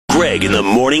Greg in the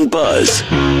Morning Buzz.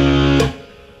 All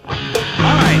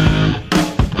right.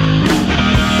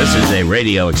 This is a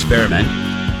radio experiment.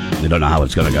 We don't know how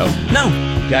it's going to go. No.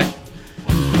 Okay.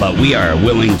 But we are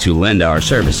willing to lend our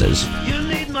services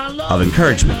of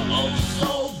encouragement.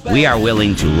 We are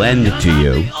willing to lend to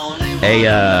you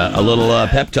a little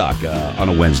pep talk on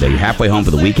a Wednesday. You're halfway home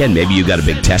for the weekend. Maybe you got a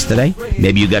big test today.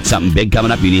 Maybe you got something big coming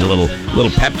up. You need a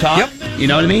little pep talk. Yep. You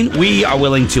know what I mean? We are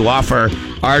willing to offer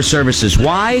our services.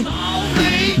 Why?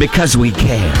 Because we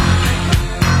care.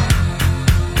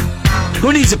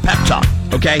 Who needs a pep talk?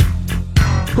 Okay?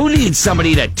 Who needs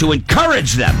somebody to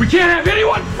encourage them? We can't have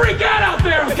anyone freak out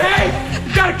there, okay?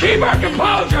 We've got to keep our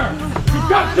composure. We've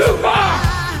come too far.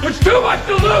 There's too much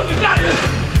to lose. We've got to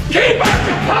keep our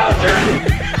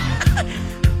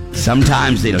composure.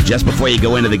 Sometimes, just before you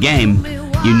go into the game,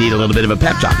 you need a little bit of a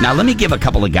pep talk. Now, let me give a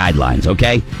couple of guidelines,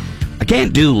 okay? I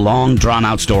can't do long,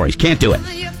 drawn-out stories. Can't do it.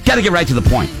 Got to get right to the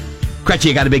point.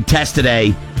 Cretchy, I got a big test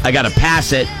today. I got to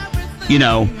pass it.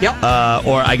 Yep.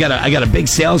 Or I got a big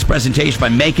sales presentation. If I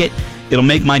make it, it'll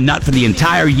make my nut for the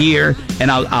entire year, and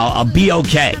I'll be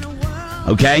okay.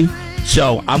 Okay?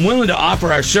 So I'm willing to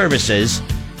offer our services.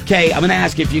 Okay, I'm going to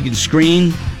ask if you can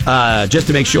screen just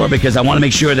to make sure, because I want to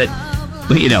make sure that,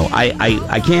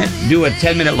 I can't do a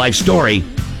 10-minute life story.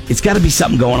 It's got to be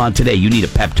something going on today. You need a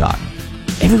pep talk.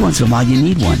 Every once in a while, you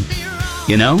need one.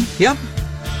 Yep.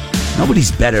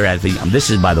 Nobody's better at the... this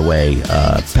is, by the way,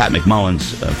 Pat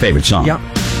McMullen's favorite song. Yep.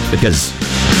 Because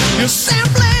You're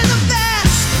simply the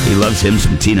best. he loves him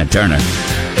some Tina Turner.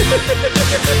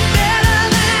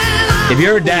 If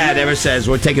your dad ever says,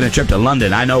 we're taking a trip to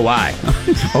London, I know why.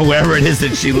 Or wherever it is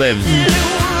that she lives.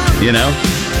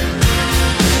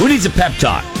 Who needs a pep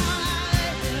talk?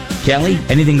 Kelly,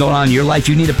 anything going on in your life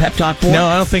you need a pep talk for? No,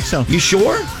 I don't think so. You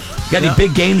sure? Got any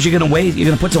big games you're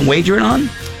gonna put some wagering on?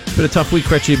 It's been a tough week,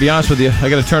 Cretchy, to be honest with you. I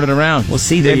got to turn it around. Well,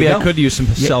 see, there Maybe you go. I could use some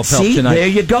self-help tonight. There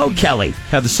you go, Kelly.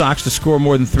 Had the Sox to score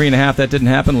more than 3.5. That didn't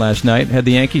happen last night. Had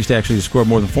the Yankees to actually score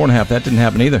more than 4.5. That didn't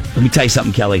happen either. Let me tell you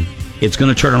something, Kelly. It's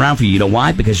going to turn around for you. You know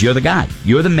why? Because you're the guy.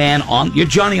 You're the man you're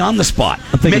Johnny on the spot.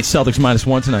 I'm thinking Celtics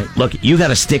 -1 tonight. Look, you got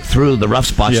to stick through the rough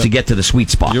spots to get to the sweet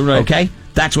spot. You're right. Okay?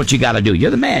 That's what you got to do. You're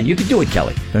the man. You can do it,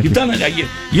 Kelly. Thank You've you. done it.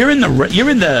 You're in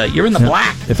the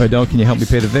black. If I don't, can you help me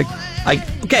pay the Vic?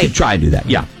 Okay. Try and do that.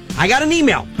 Yeah. I got an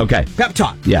email. Okay. Pep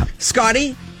talk. Yeah.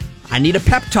 Scotty, I need a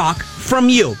pep talk from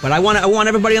you, but I want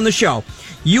everybody on the show.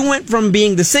 You went from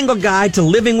being the single guy to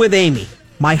living with Amy.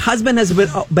 My husband has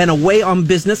been away on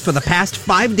business for the past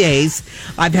 5 days.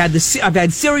 I've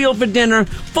had cereal for dinner,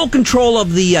 full control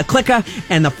of the clicker,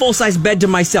 and the full-size bed to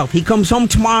myself. He comes home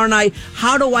tomorrow night.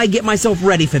 How do I get myself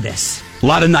ready for this? A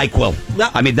lot of NyQuil.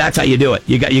 I mean, that's how you do it.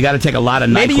 You got to take a lot of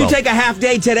NyQuil. Maybe you take a half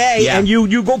day today and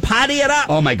you go party it up.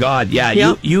 Oh my God, yeah.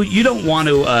 Yep. You don't want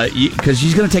to because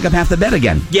she's going to take up half the bed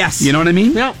again. Yes. You know what I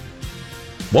mean? Yeah.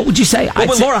 What would you say?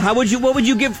 Laura, what would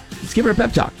you give? Let's give her a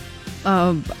pep talk.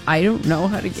 I don't know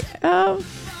how to get.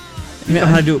 You know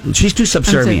how to do it. She's too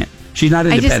subservient. She's not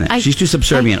independent. She's too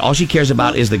subservient. All she cares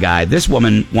about is the guy. This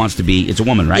woman wants to be. It's a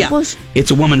woman, right? Yeah. Well,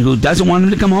 it's a woman who doesn't want him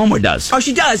to come home, or does? Oh,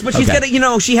 she does, but she's got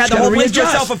to. She had the whole place to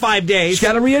herself for 5 days. She's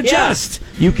got to readjust.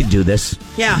 Yeah. You can do this.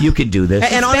 Yeah, you can do this.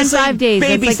 And honestly, 5 days.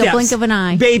 Baby That's like steps. a blink of an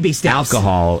eye. Baby steps.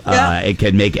 Alcohol. It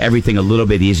can make everything a little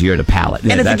bit easier to palate.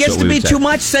 And if it gets to be too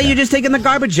much, say you're just taking the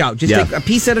garbage out. Just take a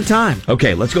piece at a time.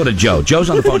 Okay, let's go to Joe. Joe's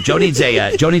on the phone. Joe needs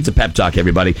a pep talk.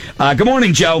 Everybody. Good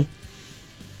morning, Joe.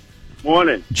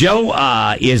 Morning.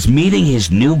 Joe is meeting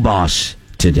his new boss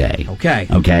today.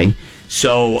 Okay.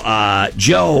 So,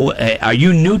 Joe, are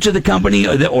you new to the company,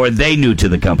 or are they new to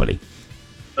the company?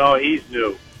 No, he's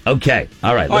new. Okay.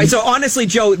 All right. All right. So, honestly,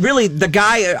 Joe, really, the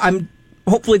guy, I'm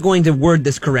hopefully going to word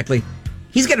this correctly.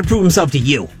 He's got to prove himself to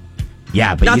you.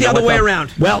 Yeah, but not you the know other what, way though?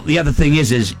 around. Well, the other thing is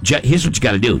here's what you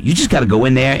got to do. You just got to go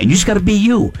in there and you just got to be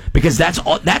you, because that's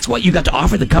what you got to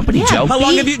offer the company, Joe. How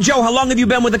long have you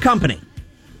been with the company?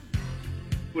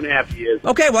 2.5 years.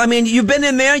 Okay, well, I mean, you've been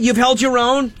in there, you've held your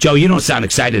own. Joe, you don't sound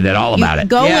excited at all about it.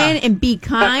 Go in and be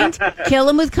kind. Kill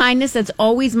him with kindness. That's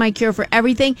always my cure for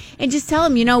everything. And just tell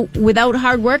him, without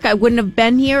hard work, I wouldn't have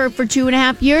been here for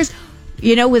 2.5 years.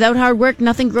 Without hard work,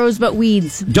 nothing grows but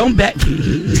weeds. Don't bet.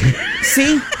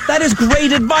 See? That is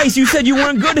great advice. You said you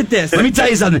weren't good at this. Let me tell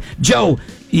you something. Joe,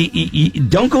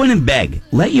 don't go in and beg.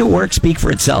 Let your work speak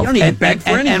for itself. You don't need to beg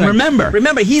for anything. And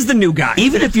remember, he's the new guy.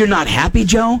 Even if you're not happy,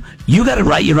 Joe, you got to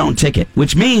write your own ticket,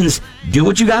 which means do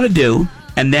what you got to do,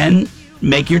 and then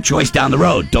make your choice down the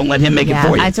road. Don't let him make it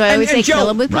for you. That's why I always say Joe, kill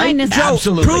him with kindness. Joe,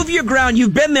 absolutely. Prove your ground.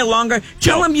 You've been there longer.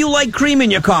 Tell him you like cream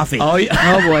in your coffee. Oh,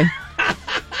 yeah. Oh, boy.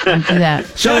 Don't do that.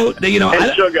 So,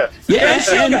 And sugar. Yeah, And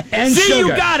sugar. and See, you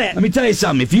sugar. got it. Let me tell you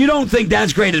something. If you don't think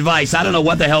that's great advice, I don't know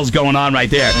what the hell's going on right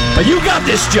there. But you got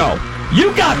this, Joe.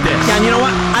 You got this. Yeah, and you know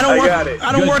what? I don't got it.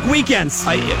 I don't work weekends.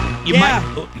 You Yeah.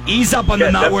 might ease up on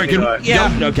the not definitely working. not.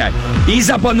 Yeah. Yep, okay. Ease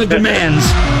up on the demands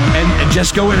and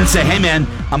just go in and say, hey, man,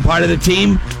 I'm part of the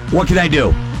team. What can I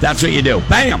do? That's what you do.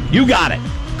 Bam. You got it.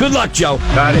 Good luck, Joe.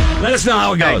 Got it. Let us know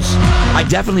how it goes. I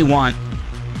definitely want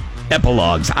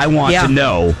epilogues. I want Yeah. to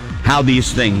know how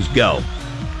these things go.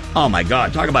 Oh, my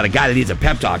God. Talk about a guy that needs a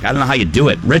pep talk. I don't know how you do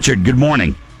it. Richard, good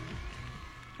morning.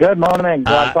 Good morning,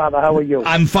 Godfather. How are you?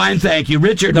 I'm fine, thank you.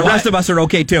 Richard, The rest of us are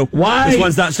okay, too. Why- This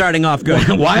one's not starting off good.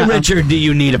 why, Richard, do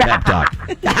you need a pep talk?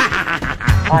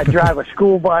 I drive a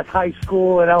school bus, high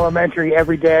school, and elementary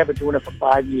every day. I've been doing it for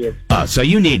 5 years. So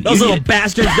you need... Those you little need-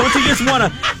 bastards! Don't you just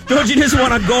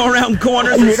want to go around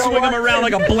corners and You know swing what? them around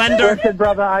like a blender? Listen,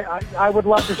 brother, I would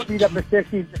love to speed up the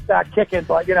 60s and start kicking,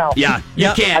 but, Yeah, you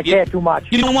Yeah. can't. I can't too much.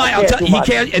 You know why? I I'll can't tell too he much.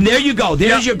 can't. And there you go.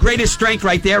 There's your greatest strength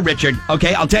right there, Richard.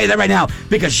 Okay, I'll tell you that right now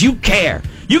because you care.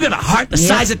 You got a heart the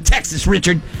size of Texas,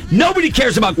 Richard. Nobody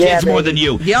cares about Yeah, kids more baby. than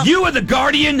you. Yep. You are the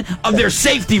guardian of their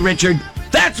safety, Richard.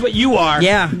 That's what you are.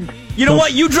 Yeah. You know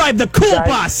what? You drive the cool Guys.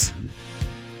 bus.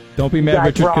 Don't be mad, Guys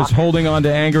Richard, because rock. holding on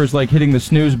to anger is like hitting the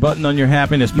snooze button on your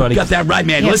happiness, buddy. You got that right,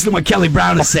 man. Listen to what Kelly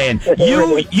Brown is saying.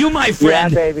 You, my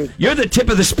friend, baby. you're the tip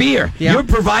of the spear. Yeah. You're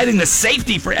providing the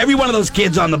safety for every one of those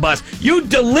kids on the bus. You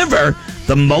deliver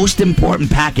the most important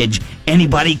package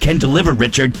anybody can deliver,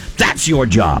 Richard. That's your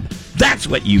job. That's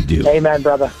what you do. Amen,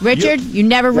 brother. Richard, you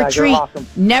never Guys, you're retreat, awesome.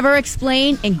 never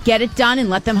explain, and get it done and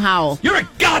let them howl. You're a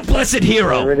God-blessed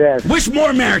hero. There it is. Wish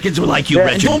more Americans were like you, Yeah.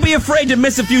 Richard. Don't be afraid to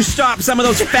miss a few stops. Some of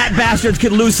those fat bastards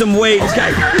could lose some weight.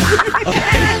 Okay. All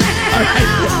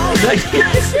right. Thank you.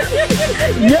 Yes,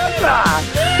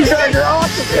 sir. You guys are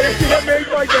awesome. That made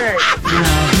my day.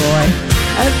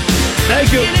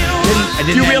 Thank you. I Do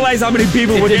didn't you end- realize how many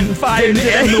people it were didn't- getting fired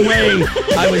didn't end today? the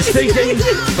way I was thinking,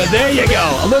 but there you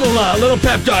go. A little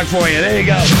pep talk for you. There you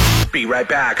go. Be right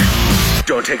back.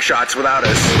 Don't take shots without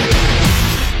us.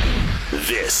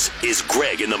 This is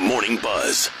Greg in the Morning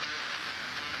Buzz.